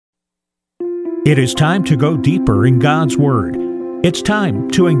It is time to go deeper in God's Word. It's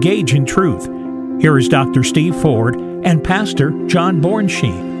time to engage in truth. Here is Dr. Steve Ford and Pastor John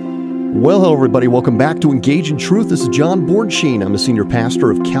Bornschein. Well, hello, everybody. Welcome back to Engage in Truth. This is John Bornschein. I'm a senior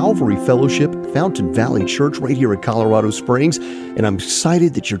pastor of Calvary Fellowship, Fountain Valley Church, right here in Colorado Springs, and I'm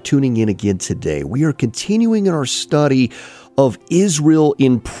excited that you're tuning in again today. We are continuing in our study of Israel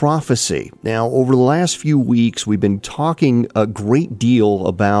in prophecy. Now, over the last few weeks, we've been talking a great deal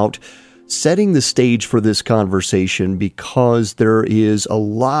about setting the stage for this conversation because there is a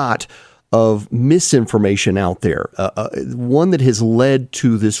lot of misinformation out there. One that has led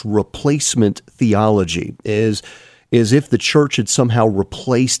to this replacement theology is if the church had somehow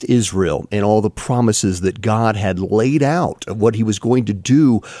replaced Israel and all the promises that God had laid out of what he was going to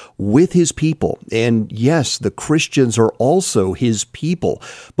do with his people. And yes, the Christians are also his people,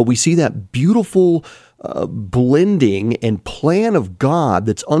 but we see that beautiful blending and plan of God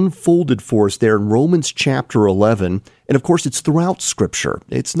that's unfolded for us there in Romans chapter 11. And of course, it's throughout Scripture.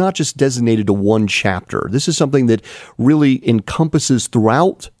 It's not just designated to one chapter. This is something that really encompasses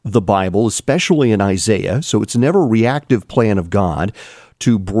throughout the Bible, especially in Isaiah. So it's never a reactive plan of God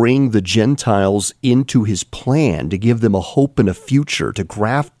to bring the Gentiles into his plan, to give them a hope and a future, to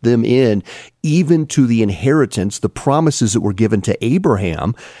graft them in even to the inheritance, the promises that were given to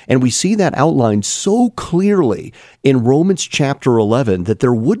Abraham. And we see that outlined so clearly in Romans chapter 11 that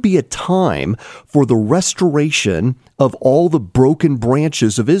there would be a time for the restoration of all the broken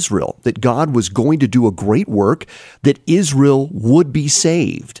branches of Israel, that God was going to do a great work, that Israel would be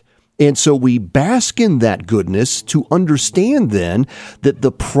saved. And so we bask in that goodness to understand then that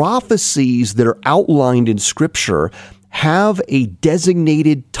the prophecies that are outlined in Scripture have a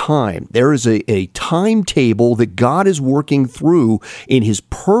designated time. There is a timetable that God is working through in his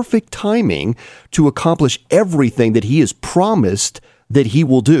perfect timing to accomplish everything that he has promised that he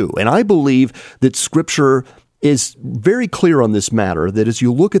will do. And I believe that Scripture is very clear on this matter, that as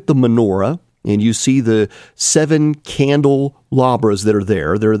you look at the menorah, and you see the 7 candelabras that are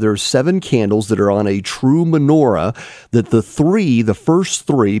there. There are 7 candles that are on a true menorah, that the first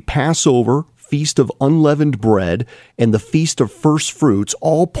three, Passover, Feast of Unleavened Bread, and the Feast of First Fruits,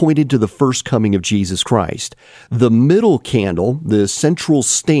 all pointed to the first coming of Jesus Christ. The middle candle, the central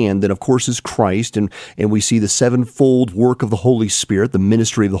stand, that of course is Christ, and we see the sevenfold work of the Holy Spirit, the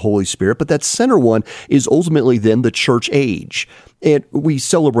ministry of the Holy Spirit, but that center one is ultimately then the church age. And we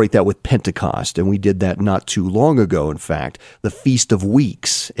celebrate that with Pentecost, and we did that not too long ago, in fact, the Feast of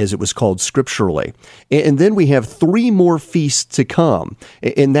Weeks, as it was called scripturally. And then we have 3 more feasts to come,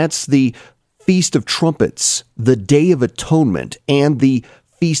 and that's the Feast of Trumpets, the Day of Atonement, and the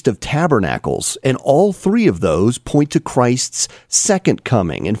Feast of Tabernacles. And all 3 of those point to Christ's second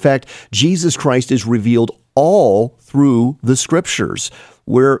coming. In fact, Jesus Christ is revealed all through the Scriptures.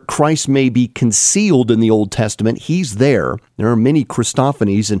 Where Christ may be concealed in the Old Testament, he's there. There are many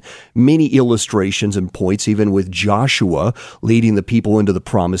Christophanies and many illustrations and points, even with Joshua leading the people into the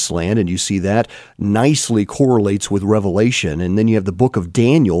Promised Land, and you see that nicely correlates with Revelation. And then you have the book of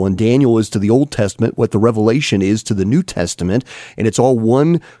Daniel, and Daniel is to the Old Testament what the Revelation is to the New Testament, and it's all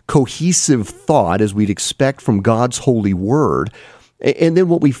one cohesive thought, as we'd expect from God's holy word. And then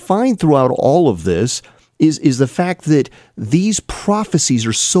what we find throughout all of this is the fact that these prophecies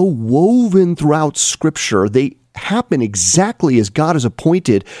are so woven throughout Scripture. They happen exactly as God has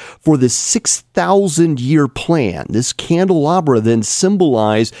appointed for this 6,000-year plan. This candelabra then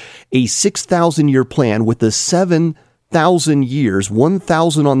symbolize a 6,000-year plan with the 7,000 years,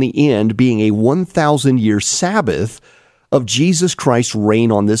 1,000 on the end being a 1,000-year Sabbath of Jesus Christ's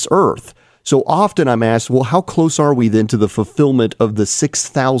reign on this earth. So often I'm asked, well, how close are we then to the fulfillment of the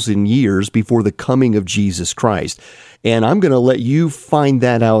 6,000 years before the coming of Jesus Christ? And I'm going to let you find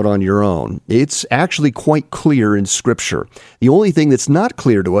that out on your own. It's actually quite clear in Scripture. The only thing that's not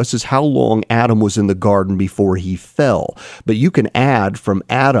clear to us is how long Adam was in the garden before he fell. But you can add from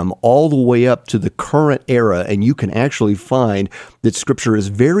Adam all the way up to the current era, and you can actually find that Scripture is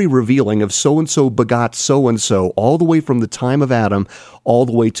very revealing of so-and-so begot so-and-so, all the way from the time of Adam all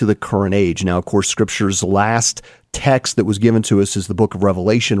the way to the current age. Now, of course, Scripture's last text that was given to us is the book of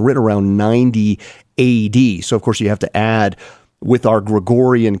Revelation, written around 90 AD. So, of course, you have to add with our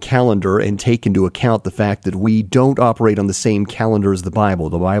Gregorian calendar and take into account the fact that we don't operate on the same calendar as the Bible.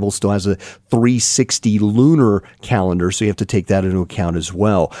 The Bible still has a 360 lunar calendar, so you have to take that into account as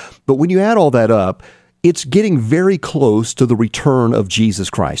well. But when you add all that up, it's getting very close to the return of Jesus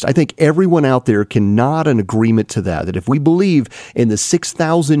Christ. I think everyone out there can nod an agreement to that if we believe in the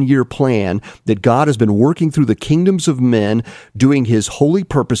 6,000-year plan that God has been working through the kingdoms of men, doing his holy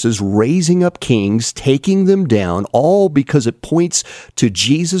purposes, raising up kings, taking them down, all because it points to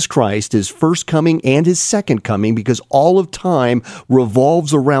Jesus Christ, his first coming and his second coming, because all of time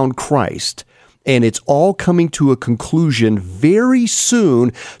revolves around Christ. And it's all coming to a conclusion very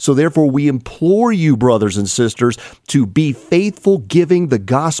soon. So therefore, we implore you, brothers and sisters, to be faithful, giving the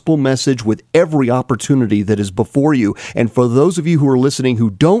gospel message with every opportunity that is before you. And for those of you who are listening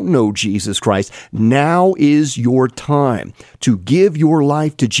who don't know Jesus Christ, now is your time to give your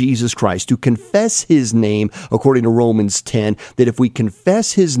life to Jesus Christ, to confess his name, according to Romans 10, that if we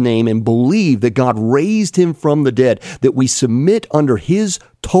confess his name and believe that God raised him from the dead, that we submit under his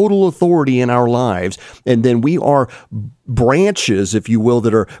total authority in our lives, and then we are branches, if you will,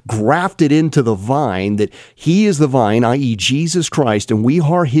 that are grafted into the vine, that he is the vine, i.e. Jesus Christ, and we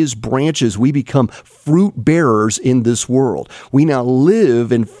are his branches. We become fruit bearers in this world. We now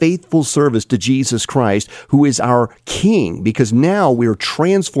live in faithful service to Jesus Christ, who is our King, because now we are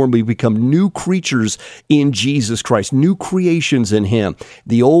transformed. We become new creatures in Jesus Christ, new creations in him.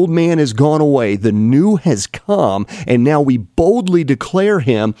 The old man has gone away. The new has come, and now we boldly declare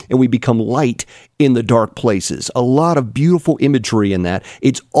him, and we become light in the dark places. A lot of beautiful imagery in that.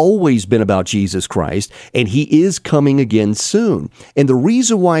 It's always been about Jesus Christ, and he is coming again soon. And the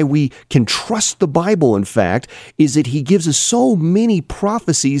reason why we can trust the Bible, in fact, is that he gives us so many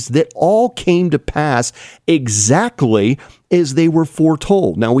prophecies that all came to pass exactly as they were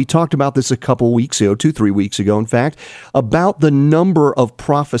foretold. Now, we talked about this a couple weeks ago, 2-3 weeks ago, in fact, about the number of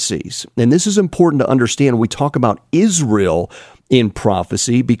prophecies. And this is important to understand when we talk about Israel in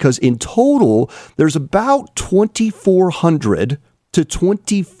prophecy, because in total, there's about 2,400 to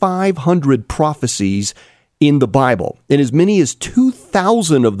 2,500 prophecies in the Bible. And as many as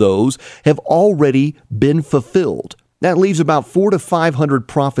 2,000 of those have already been fulfilled. That leaves about 400 to 500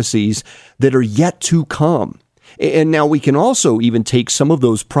 prophecies that are yet to come. And now we can also even take some of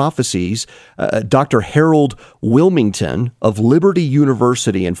those prophecies. Dr. Harold Wilmington of Liberty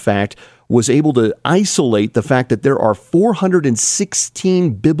University, in fact, was able to isolate the fact that there are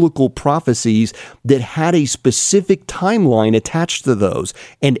 416 biblical prophecies that had a specific timeline attached to those,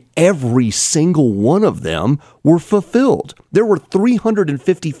 and every single one of them were fulfilled. There were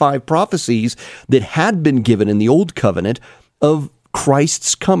 355 prophecies that had been given in the Old Covenant of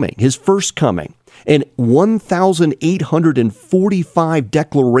Christ's coming, his first coming, and 1,845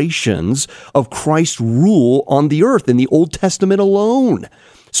 declarations of Christ's rule on the earth in the Old Testament alone.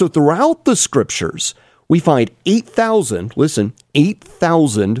 So throughout the scriptures, we find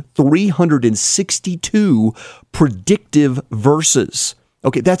 8,362 predictive verses.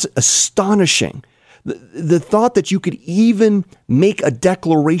 Okay, that's astonishing. The thought that you could even make a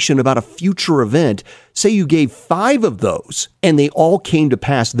declaration about a future event, say you gave 5 of those and they all came to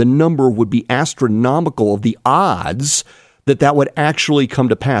pass, the number would be astronomical of the odds that that would actually come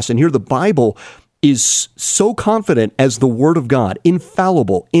to pass. And here the Bible is so confident as the Word of God,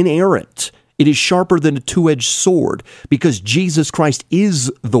 infallible, inerrant. It is sharper than a two-edged sword because Jesus Christ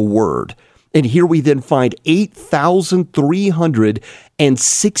is the Word. And here we then find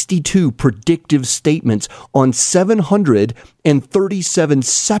 8,362 predictive statements on 737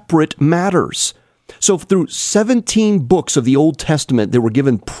 separate matters. So through 17 books of the Old Testament that were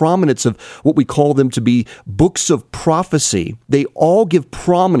given prominence of what we call them to be books of prophecy, they all give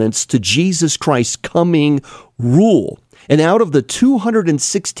prominence to Jesus Christ's coming rule. And out of the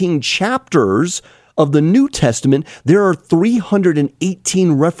 216 chapters of the New Testament, there are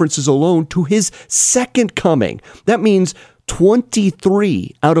 318 references alone to his second coming. That means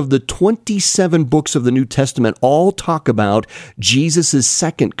 23 out of the 27 books of the New Testament all talk about Jesus'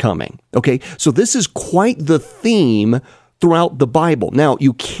 second coming. Okay, so this is quite the theme throughout the Bible. Now,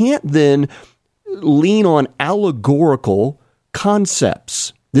 you can't then lean on allegorical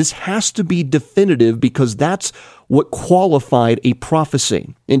concepts. This has to be definitive because that's what qualified a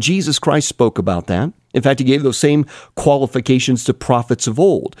prophecy. And Jesus Christ spoke about that. In fact, he gave those same qualifications to prophets of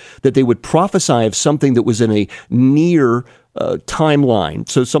old, that they would prophesy of something that was in a near timeline.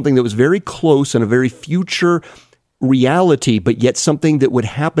 So something that was very close and a very future reality, but yet something that would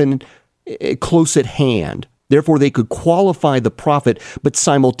happen close at hand. Therefore, they could qualify the prophet, but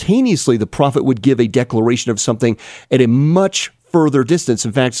simultaneously the prophet would give a declaration of something at a much further distance.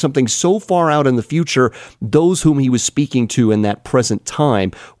 In fact, something so far out in the future, those whom he was speaking to in that present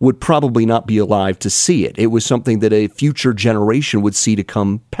time would probably not be alive to see it. It was something that a future generation would see to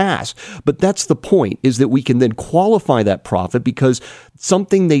come pass. But that's the point, is that we can then qualify that prophet because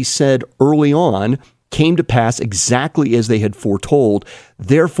something they said early on came to pass exactly as they had foretold.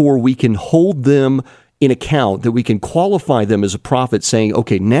 Therefore, we can hold them in account, that we can qualify them as a prophet, saying,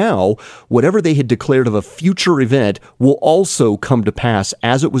 okay, now whatever they had declared of a future event will also come to pass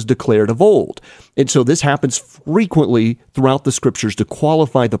as it was declared of old. And so this happens frequently throughout the scriptures to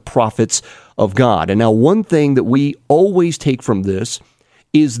qualify the prophets of God. And now one thing that we always take from this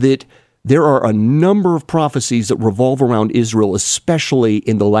is that there are a number of prophecies that revolve around Israel, especially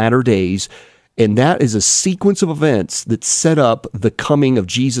in the latter days, and that is a sequence of events that set up the coming of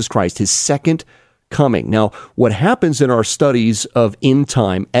Jesus Christ, his second coming. Now, what happens in our studies of end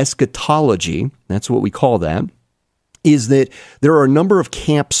time eschatology, that's what we call that, is that there are a number of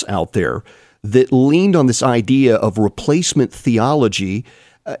camps out there that leaned on this idea of replacement theology,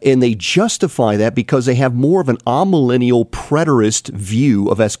 and they justify that because they have more of an amillennial preterist view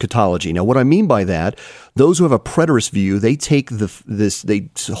of eschatology. Now, what I mean by that, those who have a preterist view, they take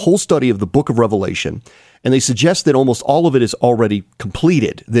this whole study of the book of Revelation, and they suggest that almost all of it is already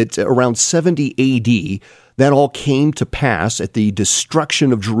completed, that around 70 AD, that all came to pass at the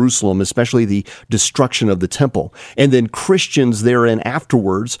destruction of Jerusalem, especially the destruction of the temple. And then Christians therein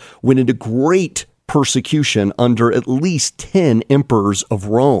afterwards went into great persecution under at least 10 emperors of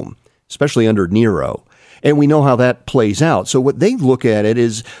Rome, especially under Nero. And we know how that plays out. So what they look at it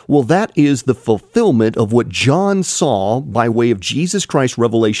is, well, that is the fulfillment of what John saw by way of Jesus Christ's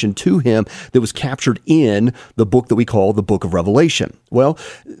revelation to him that was captured in the book that we call the book of Revelation. Well,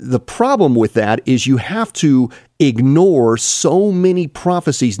 the problem with that is you have to ignore so many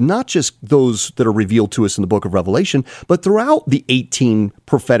prophecies, not just those that are revealed to us in the book of Revelation, but throughout the 18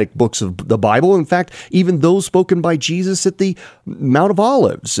 prophetic books of the Bible. In fact, even those spoken by Jesus at the Mount of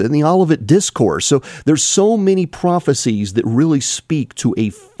Olives and the Olivet Discourse. So there's so many prophecies that really speak to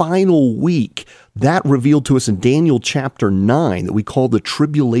a final week that revealed to us in Daniel chapter 9 that we call the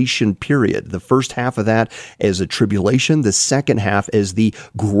tribulation period. The first half of that as a tribulation, the second half as the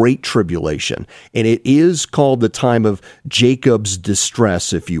great tribulation. And it is called the time of Jacob's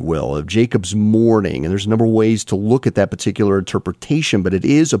distress, if you will, of Jacob's mourning. And there's a number of ways to look at that particular interpretation, but it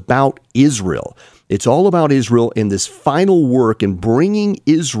is about Israel. It's all about Israel in this final work in bringing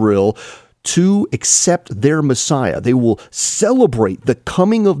Israel to accept their Messiah. They will celebrate the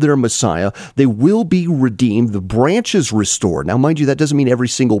coming of their Messiah. They will be redeemed. The branches restored. Now, mind you, that doesn't mean every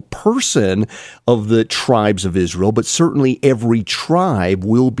single person of the tribes of Israel, but certainly every tribe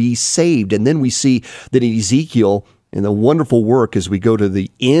will be saved. And then we see that in Ezekiel, in the wonderful work as we go to the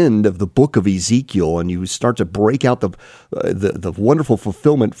end of the book of Ezekiel, and you start to break out the wonderful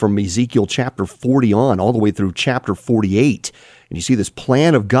fulfillment from Ezekiel chapter 40 on, all the way through chapter 48. And you see this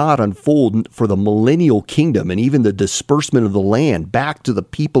plan of God unfold for the millennial kingdom and even the disbursement of the land back to the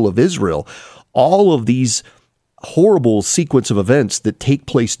people of Israel. All of these horrible sequence of events that take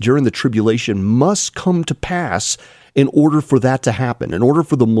place during the tribulation must come to pass in order for that to happen. In order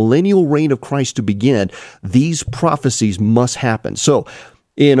for the millennial reign of Christ to begin, these prophecies must happen. So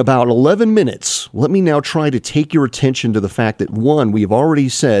in about 11 minutes, let me now try to take your attention to the fact that, one, we've already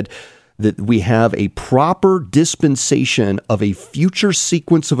said that we have a proper dispensation of a future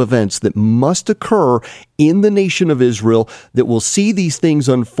sequence of events that must occur in the nation of Israel that will see these things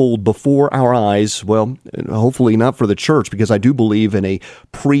unfold before our eyes. Well, hopefully not for the church, because I do believe in a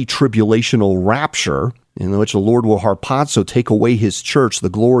pre-tribulational rapture in which the Lord will harpazo, take away his church, the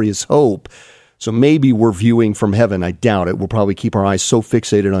glorious hope. So maybe we're viewing from heaven. I doubt it. We'll probably keep our eyes so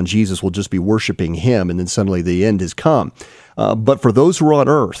fixated on Jesus, we'll just be worshiping him, and then suddenly the end has come. But for those who are on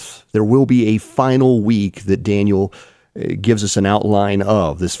earth, there will be a final week that Daniel gives us an outline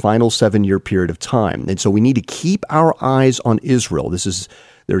of, this final 7-year period of time. And so we need to keep our eyes on Israel.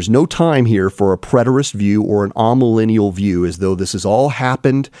 There's no time here for a preterist view or an amillennial view as though this has all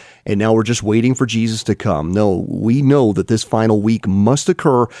happened and now we're just waiting for Jesus to come. No, we know that this final week must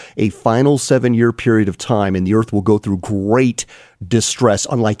occur, a final 7-year period of time, and the earth will go through great distress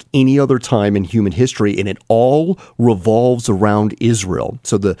unlike any other time in human history, and it all revolves around Israel.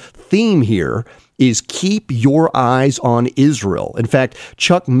 So the theme here is keep your eyes on Israel. In fact,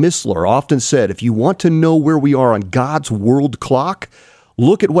 Chuck Missler often said, if you want to know where we are on God's world clock,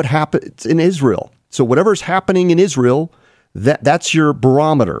 look at what happens in Israel. So whatever's happening in Israel, that's your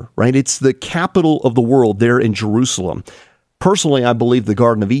barometer, right? It's the capital of the world there in Jerusalem. Personally, I believe the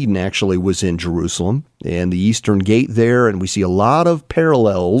Garden of Eden actually was in Jerusalem and the Eastern Gate there, and we see a lot of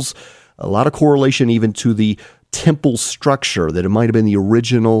parallels, a lot of correlation even to the temple structure, that it might have been the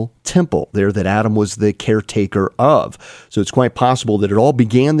original temple there that Adam was the caretaker of. So it's quite possible that it all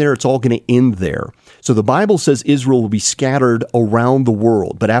began there, it's all going to end there. So the Bible says Israel will be scattered around the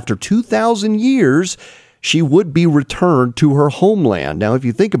world, but after 2,000 years, she would be returned to her homeland. Now, if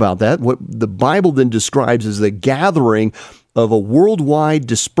you think about that, what the Bible then describes as the gathering of a worldwide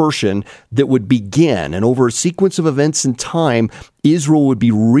dispersion that would begin, and over a sequence of events and time, Israel would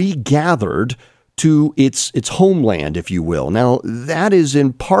be regathered to its homeland, if you will. Now, that is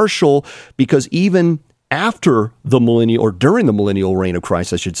impartial because even after the millennial, or during the millennial reign of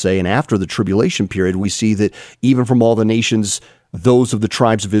Christ, I should say, and after the tribulation period, we see that even from all the nations, those of the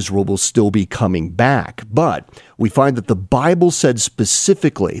tribes of Israel will still be coming back. But we find that the Bible said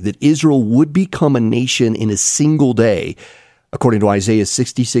specifically that Israel would become a nation in a single day, according to Isaiah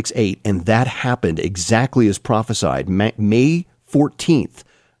 66:8, and that happened exactly as prophesied. May 14th,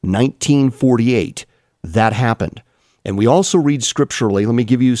 1948, that happened. And we also read scripturally, let me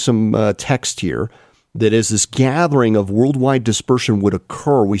give you some text here, that as this gathering of worldwide dispersion would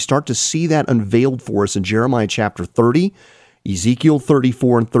occur, we start to see that unveiled for us in Jeremiah chapter 30, Ezekiel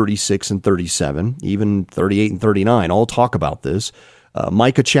 34 and 36 and 37, even 38 and 39, all talk about this.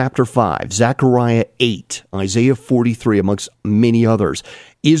 Micah chapter 5, Zechariah 8, Isaiah 43, amongst many others.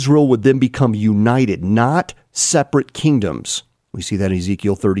 Israel would then become united, not separate kingdoms. We see that in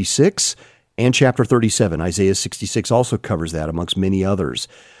Ezekiel 36 and chapter 37. Isaiah 66 also covers that, amongst many others.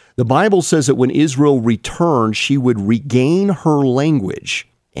 The Bible says that when Israel returned, she would regain her language,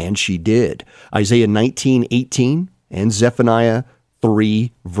 and she did. Isaiah 19:18 and Zephaniah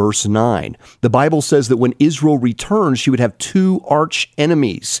 3, verse 9. The Bible says that when Israel returned, she would have two arch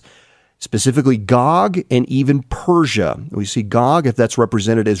enemies, specifically Gog and even Persia. We see Gog, if that's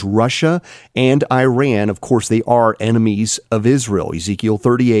represented as Russia and Iran, of course, they are enemies of Israel. Ezekiel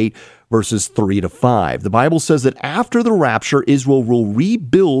 38, verses 3 to 5. The Bible says that after the rapture, Israel will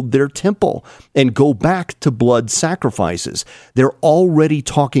rebuild their temple and go back to blood sacrifices. They're already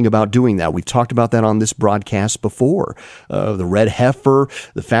talking about doing that. We've talked about that on this broadcast before. The red heifer,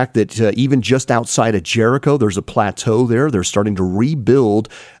 the fact that even just outside of Jericho, there's a plateau there. They're starting to rebuild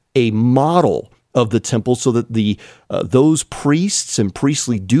a model of the temple so that those priests and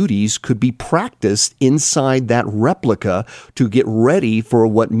priestly duties could be practiced inside that replica to get ready for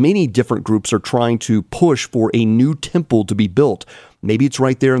what many different groups are trying to push for a new temple to be built. Maybe it's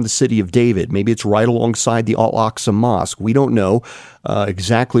right there in the city of David. Maybe it's right alongside the Al-Aqsa Mosque. We don't know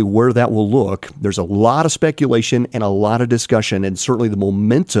exactly where that will look. There's a lot of speculation and a lot of discussion, and certainly the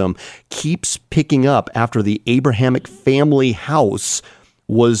momentum keeps picking up after the Abrahamic family house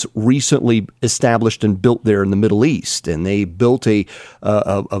was recently established and built there in the Middle East. And they built a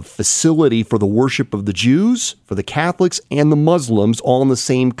facility for the worship of the Jews, for the Catholics, and the Muslims, all in the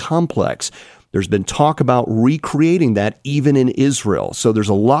same complex. There's been talk about recreating that even in Israel. So there's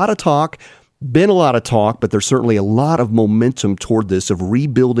a lot of talk, but there's certainly a lot of momentum toward this of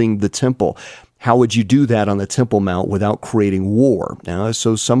rebuilding the temple. How would you do that on the Temple Mount without creating war? Now,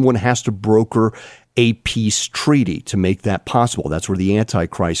 so someone has to broker a peace treaty to make that possible. That's where the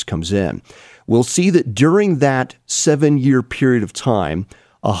Antichrist comes in. We'll see that during that 7-year period of time,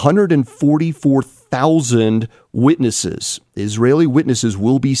 144,000 witnesses, Israeli witnesses,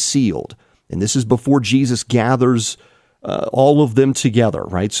 will be sealed. And this is before Jesus gathers all of them together,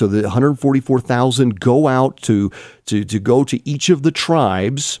 right? So the 144,000 go out to go to each of the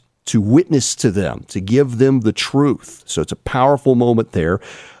tribes to witness to them, to give them the truth. So it's a powerful moment there.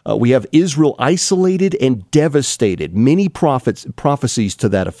 We have Israel isolated and devastated. Many prophecies to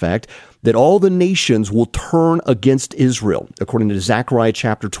that effect, that all the nations will turn against Israel, according to Zechariah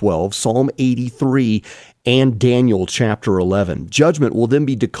chapter 12, Psalm 83, and Daniel chapter 11. Judgment will then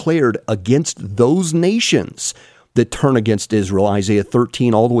be declared against those nations that turn against Israel, Isaiah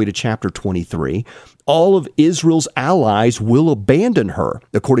 13 all the way to chapter 23. All of Israel's allies will abandon her,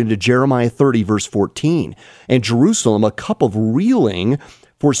 according to Jeremiah 30, verse 14. And Jerusalem, a cup of reeling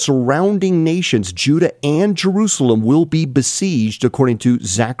for surrounding nations, Judah and Jerusalem, will be besieged, according to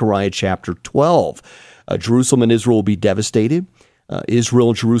Zechariah chapter 12. Jerusalem and Israel will be devastated. Israel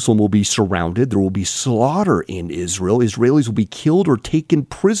and Jerusalem will be surrounded. There will be slaughter in Israel. Israelis will be killed or taken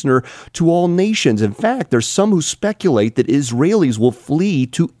prisoner to all nations. In fact, there's some who speculate that Israelis will flee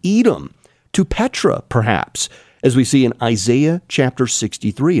to Edom, to Petra, perhaps, as we see in Isaiah chapter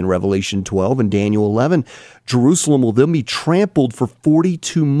 63 and Revelation 12 and Daniel 11. Jerusalem will then be trampled for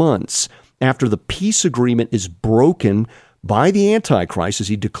 42 months after the peace agreement is broken by the Antichrist as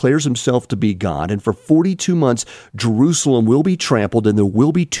he declares himself to be God. And for 42 months, Jerusalem will be trampled, and there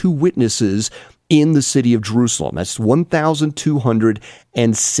will be two witnesses in the city of Jerusalem. That's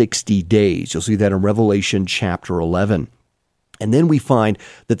 1,260 days. You'll see that in Revelation chapter 11. And then we find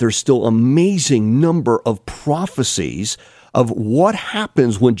that there's still an amazing number of prophecies of what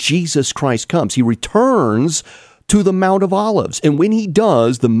happens when Jesus Christ comes. He returns to the Mount of Olives. And when he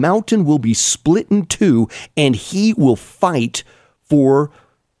does, the mountain will be split in two, and he will fight for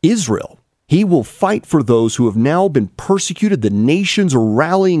Israel. He will fight for those who have now been persecuted. The nations are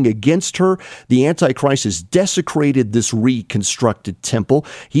rallying against her. The Antichrist has desecrated this reconstructed temple.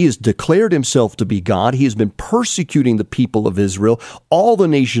 He has declared himself to be God. He has been persecuting the people of Israel. All the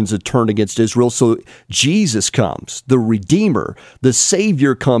nations have turned against Israel. So Jesus comes, the Redeemer, the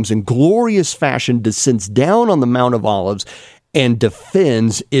Savior comes in glorious fashion, descends down on the Mount of Olives, and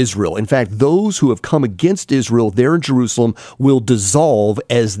defends Israel. In fact, those who have come against Israel there in Jerusalem will dissolve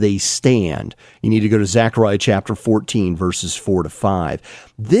as they stand. You need to go to Zechariah chapter 14, verses 4 to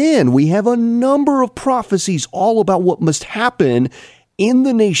 5. Then we have a number of prophecies all about what must happen in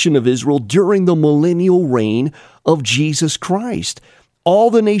the nation of Israel during the millennial reign of Jesus Christ.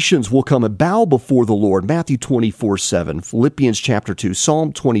 All the nations will come and bow before the Lord. Matthew 24:7, Philippians chapter 2,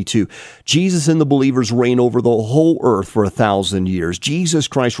 Psalm 22. Jesus and the believers reign over the whole earth for 1,000 years. Jesus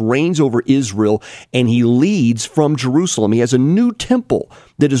Christ reigns over Israel, and he leads from Jerusalem. He has a new temple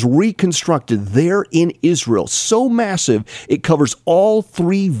that is reconstructed there in Israel, so massive it covers all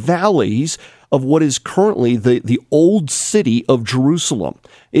three valleys of what is currently the old city of Jerusalem.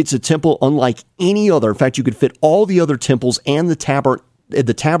 It's a temple unlike any other. In fact, you could fit all the other temples and the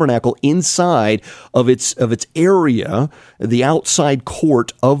tabernacle inside of its area, the outside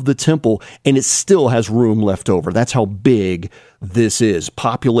court of the temple, and it still has room left over. That's how big this is.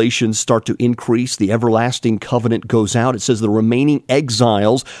 Populations start to increase. The everlasting covenant goes out. It says the remaining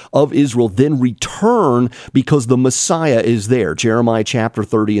exiles of Israel then return because the Messiah is there. Jeremiah chapter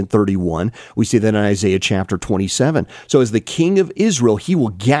 30 and 31. We see that in Isaiah chapter 27. So as the king of Israel, he will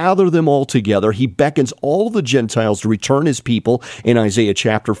gather them all together. He beckons all the Gentiles to return his people in Isaiah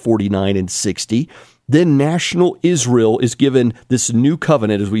chapter 49 and 60. Then national Israel is given this new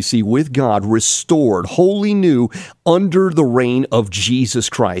covenant, as we see, with God, restored, wholly new, under the reign of Jesus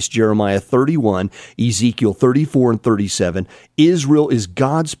Christ. Jeremiah 31, Ezekiel 34 and 37. Israel is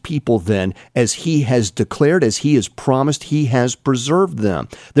God's people then, as he has declared, as he has promised, he has preserved them.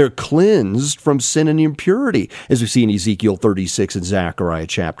 They're cleansed from sin and impurity, as we see in Ezekiel 36 and Zechariah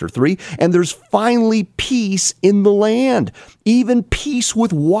chapter 3. And there's finally peace in the land, even peace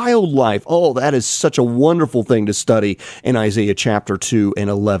with wildlife. Oh, that is such a wonderful thing to study in Isaiah chapter 2 and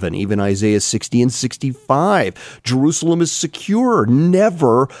 11, even Isaiah 60 and 65. Jerusalem is secure,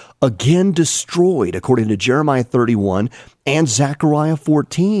 never again destroyed, according to Jeremiah 31 and Zechariah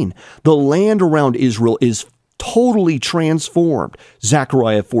 14. The land around Israel is totally transformed.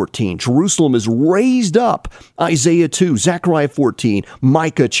 Zechariah 14. Jerusalem is raised up. Isaiah 2, Zechariah 14,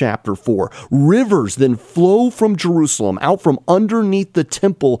 Micah chapter 4. Rivers then flow from Jerusalem out from underneath the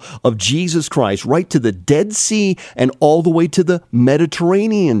temple of Jesus Christ right to the Dead Sea and all the way to the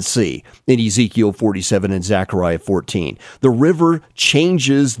Mediterranean Sea in Ezekiel 47 and Zechariah 14. The river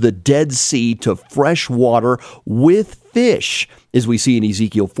changes the Dead Sea to fresh water with fish, as we see in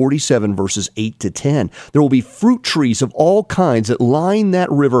Ezekiel 47, verses 8 to 10. There will be fruit trees of all kinds that line that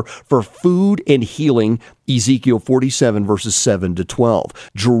river for food and healing. Ezekiel 47, verses 7 to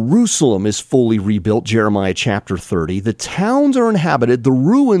 12. Jerusalem is fully rebuilt, Jeremiah chapter 30. The towns are inhabited, the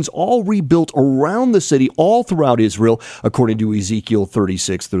ruins all rebuilt around the city, all throughout Israel, according to Ezekiel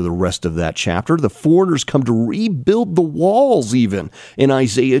 36 through the rest of that chapter. The foreigners come to rebuild the walls even in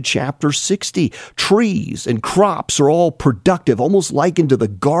Isaiah chapter 60. Trees and crops are all productive, almost likened to the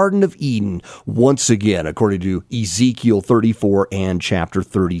Garden of Eden once again, according to Ezekiel 34 and chapter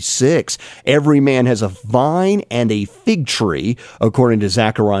 36. Every man has a vine and a fig tree, according to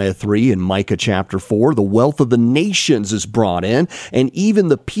Zechariah 3 and Micah chapter 4. The wealth of the nations is brought in, and even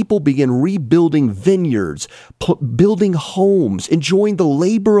the people begin rebuilding vineyards, building homes, enjoying the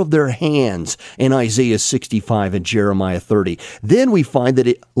labor of their hands in Isaiah 65 and Jeremiah 30. Then we find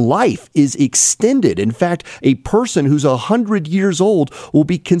that life is extended. In fact, a person who's 100 years old will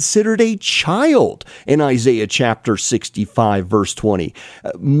be considered a child in Isaiah chapter 65, verse 20.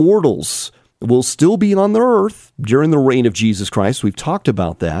 Mortals will still be on the earth during the reign of Jesus Christ. We've talked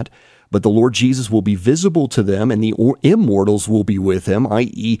about that. But the Lord Jesus will be visible to them, and the immortals will be with him,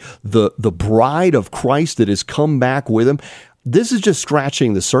 i.e. the bride of Christ that has come back with him. This is just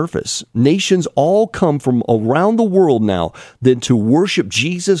scratching the surface. Nations all come from around the world now then to worship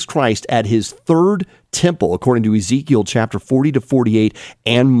Jesus Christ at his third temple, according to Ezekiel chapter 40 to 48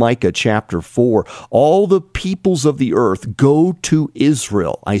 and Micah chapter 4. All the peoples of the earth go to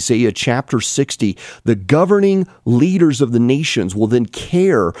Israel. Isaiah chapter 60. The governing leaders of the nations will then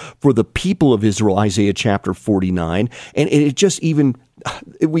care for the people of Israel. Isaiah chapter 49. And it just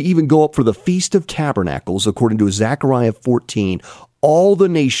we even go up for the Feast of Tabernacles, according to Zechariah 14. all the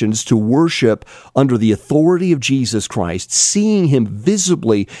nations to worship under the authority of Jesus Christ, seeing him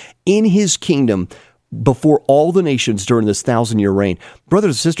visibly in his kingdom before all the nations during this 1,000-year reign. Brothers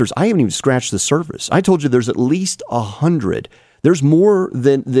and sisters, I haven't even scratched the surface. I told you there's at least 100. There's more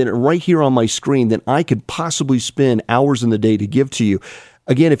than right here on my screen than I could possibly spend hours in the day to give to you.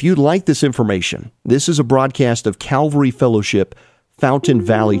 Again, if you'd like this information, this is a broadcast of Calvary Fellowship, Fountain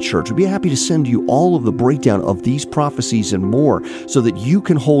Valley Church. We'd be happy to send you all of the breakdown of these prophecies and more so that you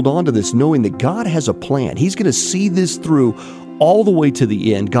can hold on to this knowing that God has a plan. He's going to see this through all the way to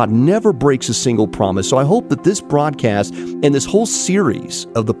the end. God never breaks a single promise. So I hope that this broadcast and this whole series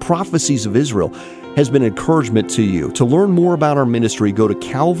of the prophecies of Israel has been encouragement to you. To learn more about our ministry, go to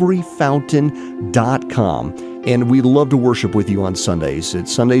calvaryfountain.com. And we love to worship with you on Sundays. At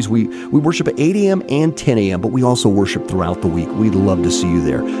Sundays, we worship at 8 a.m. and 10 a.m., but we also worship throughout the week. We'd love to see you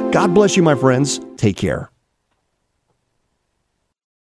there. God bless you, my friends. Take care.